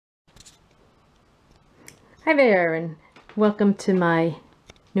Hi there, and welcome to my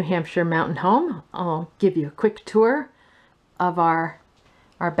New Hampshire mountain home. I'll give you a quick tour of our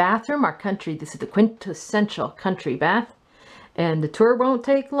bathroom, our country. This is the quintessential country bath, and the tour won't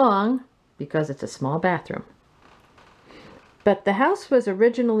take long because it's a small bathroom. But the house was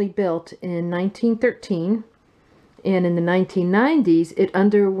originally built in 1913, and in the 1990s it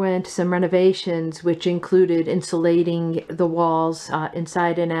underwent some renovations which included insulating the walls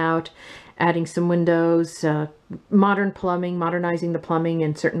inside and out, adding some windows, modern plumbing, modernizing the plumbing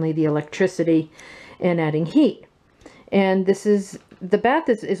and certainly the electricity, and adding heat. And the bath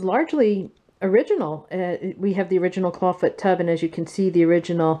is largely original. We have the original clawfoot tub, and as you can see, the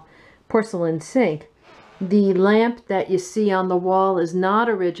original porcelain sink. The lamp that you see on the wall is not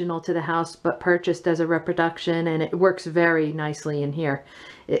original to the house, but purchased as a reproduction, and it works very nicely in here.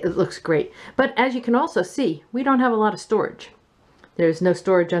 It looks great. But as you can also see, we don't have a lot of storage. There's no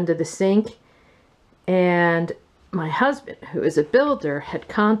storage under the sink, and my husband, who is a builder, had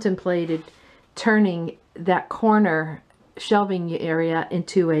contemplated turning that corner shelving area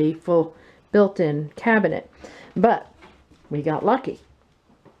into a full built-in cabinet. But we got lucky.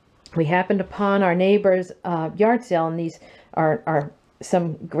 We happened upon our neighbor's yard sale, and these are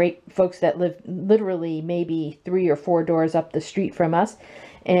some great folks that live literally maybe 3 or 4 doors up the street from us,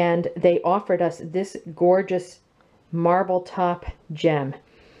 and they offered us this gorgeous marble top gem,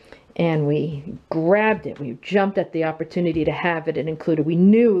 and we grabbed it. We jumped at the opportunity to have it included. We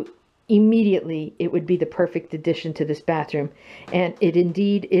knew immediately it would be the perfect addition to this bathroom, and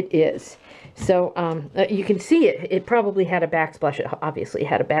indeed it is. So you can see it probably had a backsplash. It obviously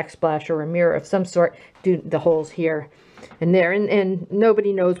had a backsplash or a mirror of some sort due to the holes here and there, and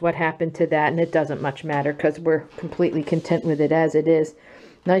nobody knows what happened to that, and it doesn't much matter because we're completely content with it as it is.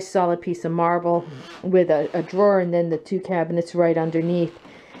 Nice solid piece of marble with a drawer and then the 2 cabinets right underneath.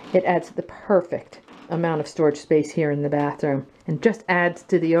 It adds the perfect amount of storage space here in the bathroom and just adds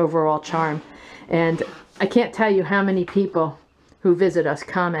to the overall charm. And I can't tell you how many people who visit us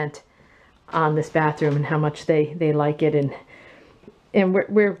comment on this bathroom and how much they like it, and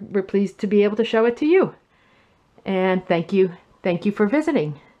we're pleased to be able to show it to you. And thank you for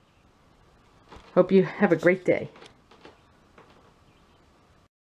visiting. Hope you have a great day.